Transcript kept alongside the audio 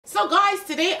So guys,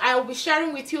 today I will be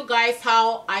sharing with you guys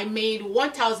how I made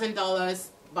 $1,000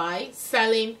 by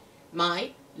selling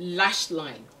my lash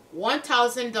line.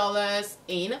 $1,000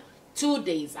 in 2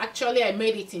 days. Actually, I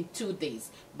made it in 2 days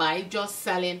by just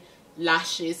selling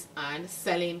lashes and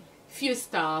selling few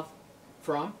stuff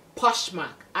from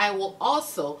Poshmark. I will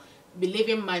also be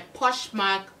leaving my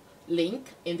Poshmark link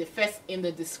in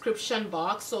the description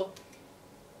box, so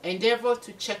endeavor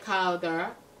to check out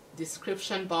the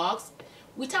description box.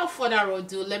 Without further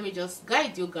ado, let me just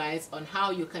guide you guys on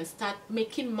how you can start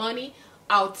making money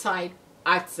outside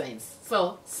AdSense.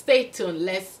 So stay tuned,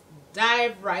 let's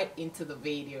dive right into the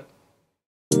video.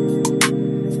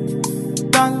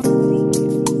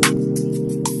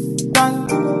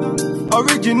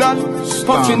 Original,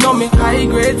 puffing on me high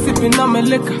grade, sipping on me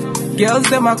liquor. Girls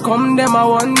them a come, them a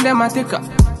want, them a take her.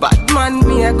 Bad man,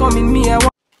 me a coming, me a want.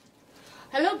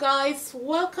 Hello guys,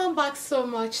 welcome back so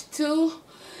much to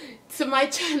my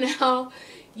channel.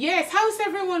 Yes, how's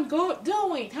everyone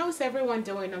doing? How's everyone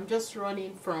doing? I'm just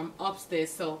running from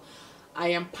upstairs, so I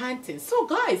am panting. So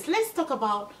guys, let's talk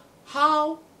about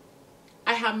how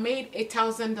I have made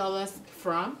 $1,000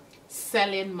 from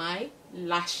selling my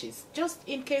lashes, just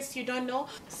in case you don't know.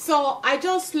 So I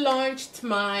just launched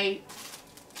my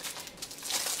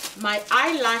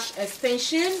eyelash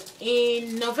extension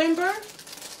in November,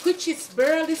 which is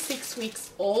barely 6 weeks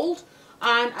old,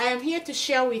 and I am here to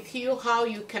share with you how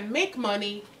you can make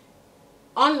money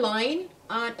online,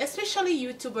 and especially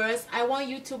YouTubers. I want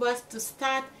YouTubers to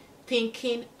start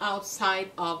thinking outside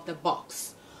of the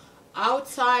box,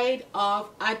 outside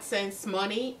of AdSense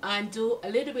money, and do a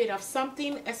little bit of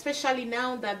something, especially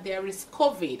now that there is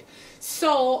COVID.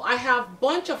 So I have a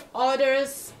bunch of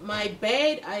orders. My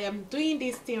bed, I am doing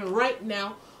this thing right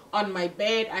now on my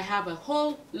bed. I have a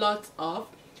whole lot of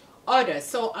orders,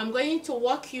 so I'm going to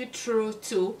walk you through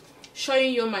to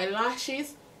showing you my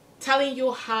lashes, telling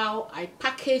you how I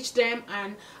package them,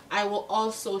 and I will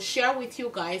also share with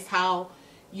you guys how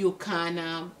you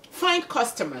can find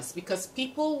customers, because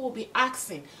people will be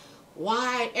asking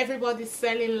why everybody's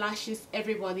selling lashes.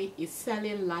 Everybody is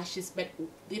selling lashes, but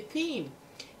the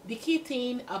key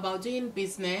thing about doing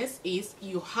business is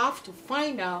you have to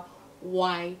find out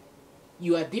why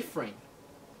you are different.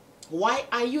 Why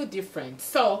are you different?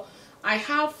 So I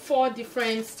have 4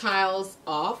 different styles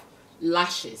of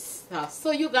lashes.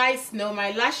 So you guys know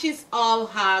my lashes all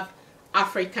have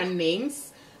African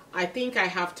names. I think I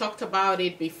have talked about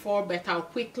it before, but I'll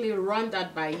quickly run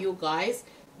that by you guys.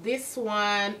 This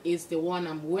one is the one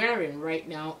I'm wearing right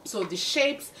now. So the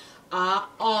shapes are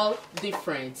all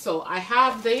different. So I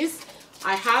have this.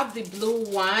 I have the blue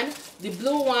one. The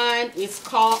blue one is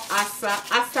called Asa.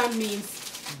 Asa means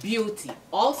beauty.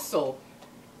 Also,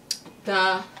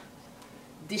 the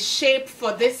shape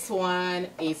for this one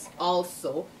is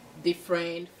also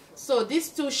different. So these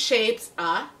 2 shapes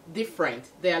are different.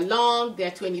 They are long,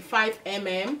 they're 25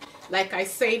 mm. Like I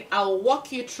said, I'll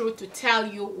walk you through to tell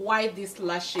you why these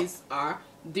lashes are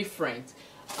different.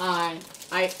 And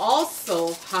I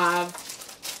also have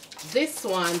this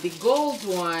one, the gold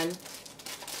one.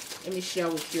 Let me share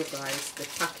with you guys the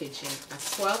packaging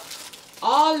as well.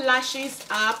 All lashes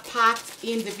are packed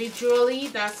individually.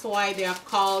 That's why they are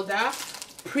called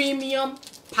premium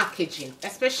packaging,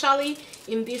 especially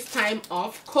in this time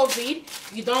of COVID.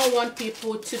 You don't want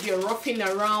people to be roughing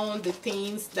around the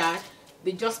things that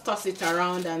they just toss it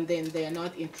around and then they're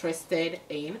not interested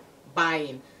in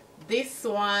buying. This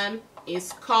one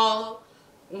is called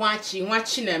Wachi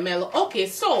Nemelo. Okay,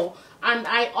 so, and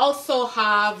I also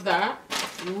have the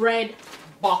red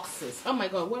boxes. Oh my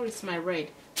god, where is my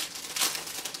red?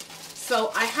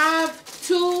 So I have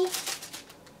 2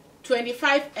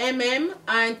 25 mm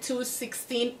and 2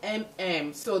 16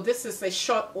 mm. So this is a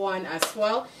short one as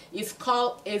well. It's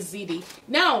called a ZD.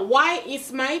 Now, why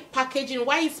is my packaging,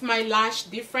 why is my lash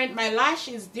different? My lash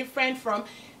is different from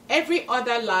every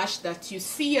other lash that you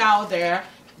see out there,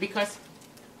 because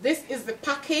this is the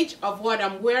package of what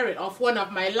I'm wearing, of one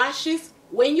of my lashes.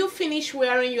 When you finish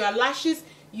wearing your lashes,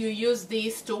 you use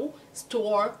these to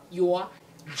store your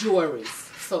jewelry.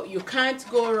 So you can't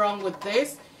go wrong with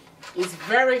this.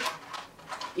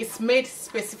 It's made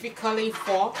specifically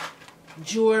for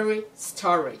jewelry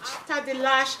storage. After the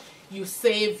lash, you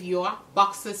save your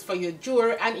boxes for your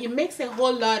jewelry, and it makes a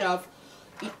whole lot of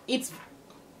it's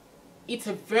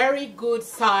a very good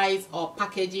size of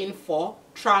packaging for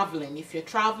traveling. If you're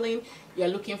traveling, you're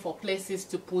looking for places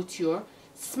to put your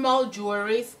small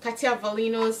jewelries. Kartia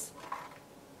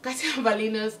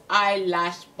Velino's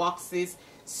eyelash boxes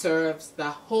serves the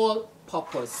whole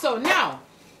purpose. So now,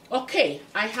 okay,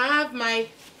 I have my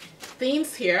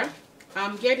things here.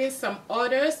 I'm getting some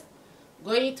orders.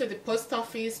 going to the post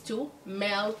office to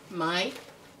mail my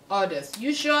orders.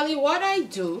 Usually what I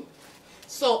do,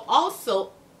 so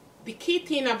also the key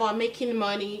thing about making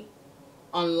money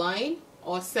online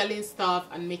or selling stuff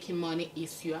and making money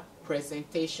is your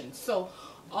presentation. So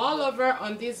all over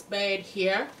on this bed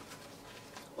here,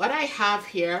 what I have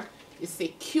here is a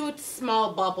cute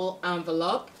small bubble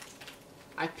envelope.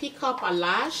 I pick up a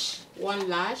lash, one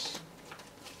lash.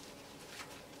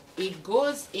 It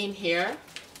goes in here.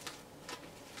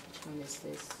 Which one is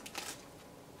this?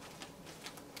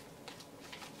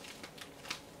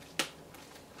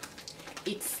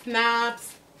 It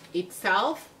snaps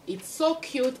itself. It's so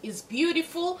cute, it's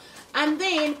beautiful. And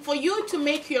then for you to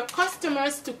make your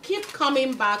customers to keep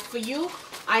coming back for you,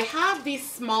 I have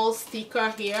this small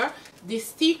sticker here. The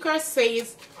sticker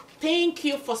says, "Thank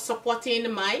you for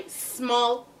supporting my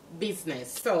small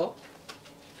business." So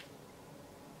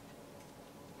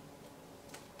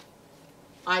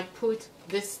I put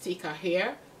this sticker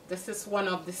here. This is one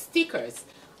of the stickers.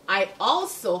 I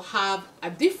also have a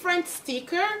different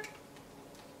sticker,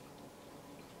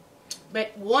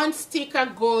 but one sticker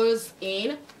goes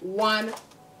in one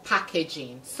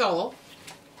packaging. So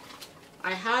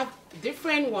I have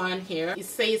different one here. It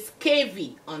says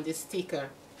KV on the sticker.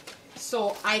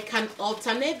 So I can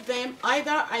alternate them.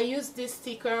 Either I use this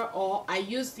sticker or I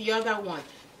use the other one.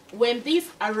 When this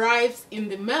arrives in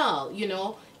the mail, you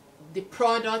know, the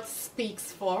product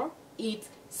speaks for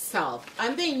itself.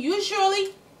 And then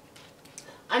usually,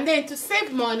 and then to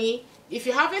save money, if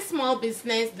you have a small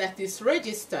business that is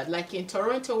registered, like in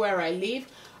Toronto where I live,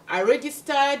 I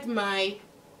registered my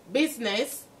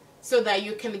business so that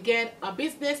you can get a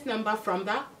business number from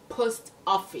the post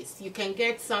office. You can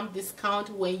get some discount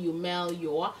when you mail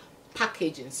your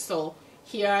packaging. So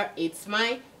here it's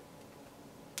my,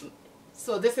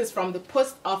 so this is from the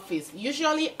post office.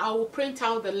 Usually I will print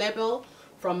out the label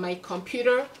from my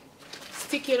computer,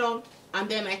 stick it on, and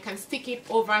then I can stick it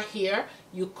over here.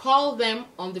 You call them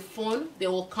on the phone, they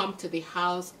will come to the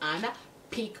house and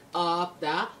pick up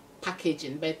the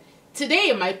packaging. But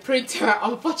today my printer,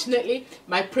 unfortunately,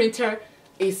 my printer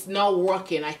is not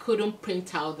working. I couldn't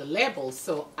print out the label,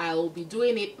 so I will be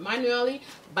doing it manually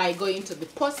by going to the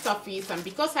post office. And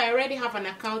because I already have an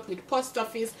account with post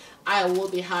office, I will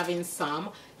be having some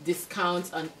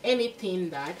discounts on anything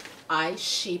that I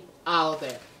ship out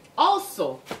there.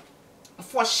 Also,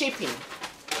 for shipping,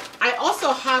 I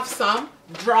also have some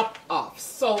drop-offs.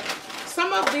 So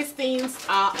some of these things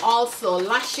are also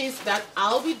lashes that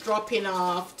I'll be dropping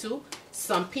off to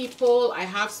some people. I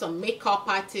have some makeup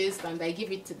artists and I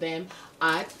give it to them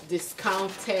at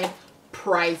discounted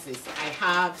prices. I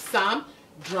have some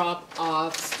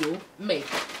drop-offs to make.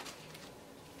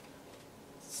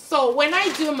 So when I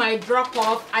do my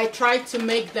drop-off, I try to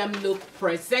make them look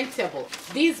presentable.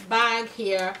 This bag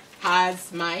here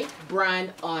has my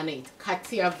brand on it,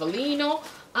 Kartia Velino,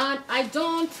 and I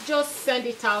don't just send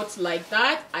it out like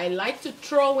that. I like to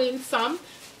throw in some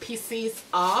pieces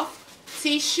of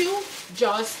tissue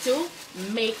just to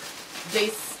make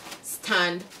this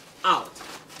stand out.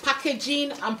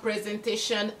 Packaging and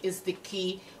presentation is the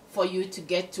key for you to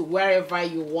get to wherever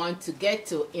you want to get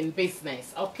to in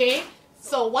business, okay?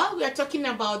 So while we are talking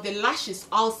about the lashes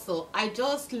also, I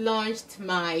just launched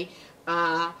my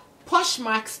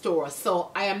Poshmark store.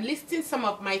 So I am listing some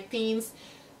of my things,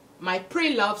 my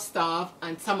pre-loved stuff,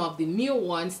 and some of the new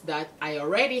ones that I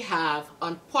already have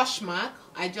on Poshmark.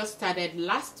 I just started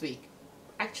last week,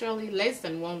 actually less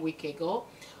than 1 week ago,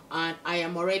 and I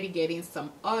am already getting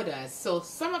some orders. So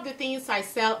some of the things I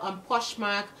sell on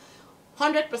Poshmark,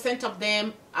 100% of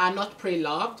them are not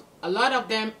pre-loved. A lot of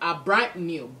them are brand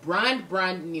new,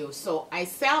 brand new. So I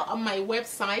sell on my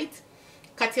website,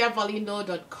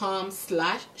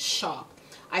 kartiavelino.com/shop.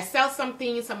 I sell some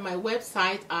things on my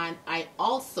website, and I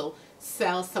also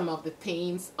sell some of the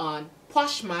things on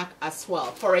Poshmark as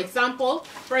well. For example,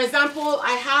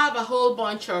 I have a whole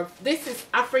bunch of, this is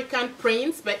African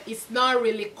prints, but it's not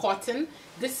really cotton.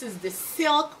 This is the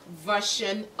silk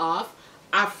version of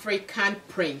African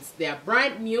prints. They are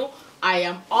brand new. I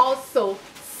am also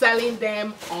selling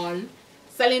them online,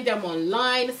 selling them on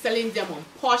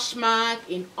Poshmark,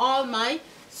 in all my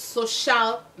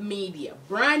social media.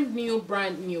 Brand new.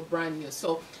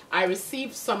 So I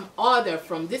received some order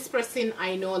from this person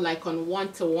I know, like on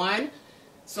one-to-one.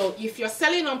 So if you're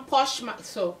selling on Poshmark,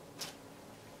 so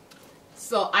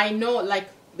I know, like,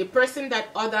 the person that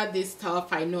ordered this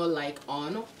stuff, I know, like,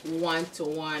 on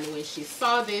one-to-one. When she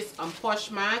saw this on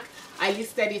Poshmark, I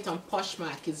listed it on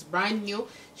Poshmark. It's brand new.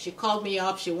 She called me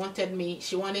up. She wanted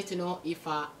to know if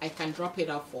I can drop it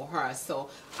off for her. So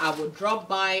I would drop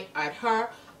by at her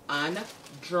and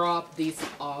drop this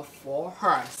off for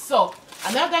her. So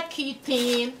another key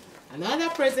thing, another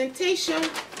presentation.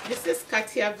 This is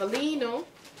Kartia Velino.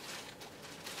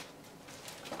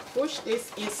 Push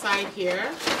this inside here.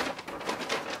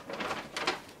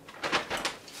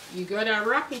 You gotta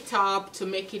wrap it up to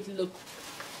make it look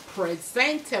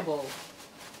presentable,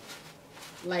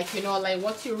 like, you know, like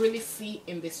what you really see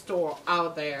in the store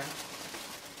out there.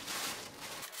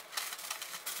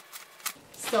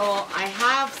 So I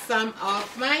have some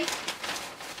of my,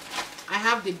 I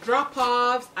have the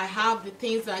drop-offs, I have the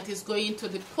things that is going to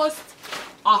the post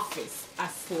office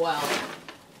as well.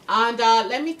 And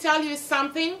let me tell you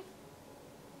something.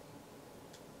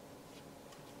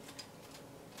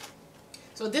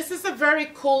 So this is a very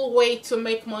cool way to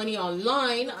make money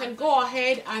online. You can go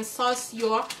ahead and source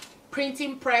your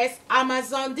printing press.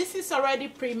 Amazon, this is already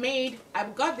pre-made.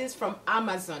 I've got this from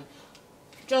Amazon.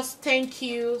 Just thank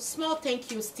you, small thank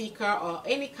you sticker, or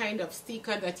any kind of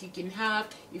sticker that you can have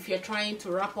if you're trying to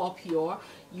wrap up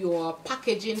your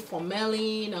packaging for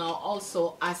mailing, or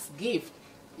also as gift.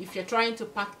 If you're trying to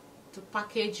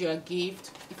package your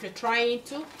gift, if you're trying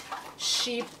to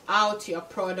ship out your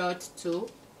product to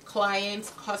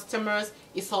clients, customers,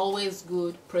 it's always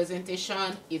good.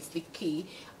 Presentation is the key.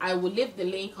 I will leave the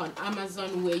link on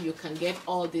Amazon where you can get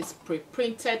all this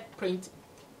pre-printed print.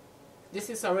 This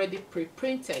is already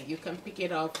pre-printed. You can pick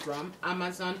it up from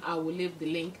Amazon. I will leave the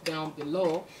link down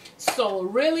below. So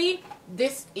really,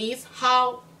 this is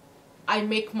how I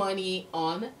make money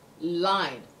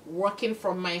online, working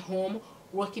from my home,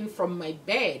 working from my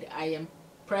bed. I am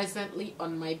presently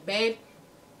on my bed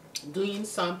doing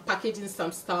some packaging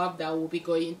some stuff that will be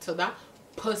going to the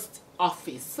post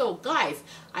office. So guys,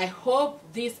 I hope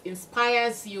this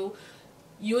inspires you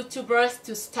YouTubers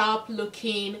to start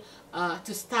looking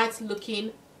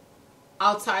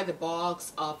outside the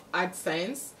box of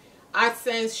AdSense.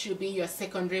 AdSense should be your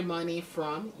secondary money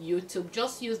from YouTube.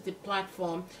 Just use the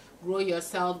platform, grow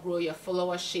yourself, grow your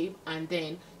followership, and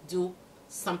then do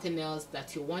something else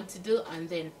that you want to do, and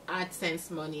then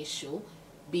AdSense money should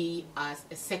be as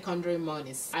a secondary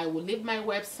money. I will leave my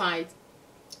website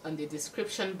on the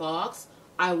description box.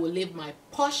 I will leave my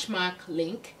Poshmark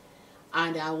link,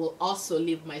 and I will also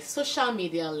leave my social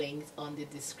media links on the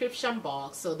description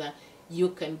box so that you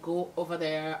can go over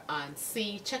there and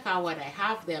check out what I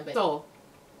have there. So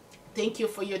thank you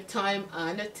for your time,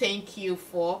 and thank you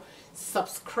for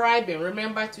subscribing.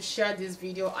 Remember to share this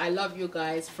video. I love you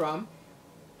guys from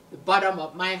the bottom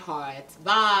of my heart.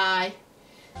 Bye.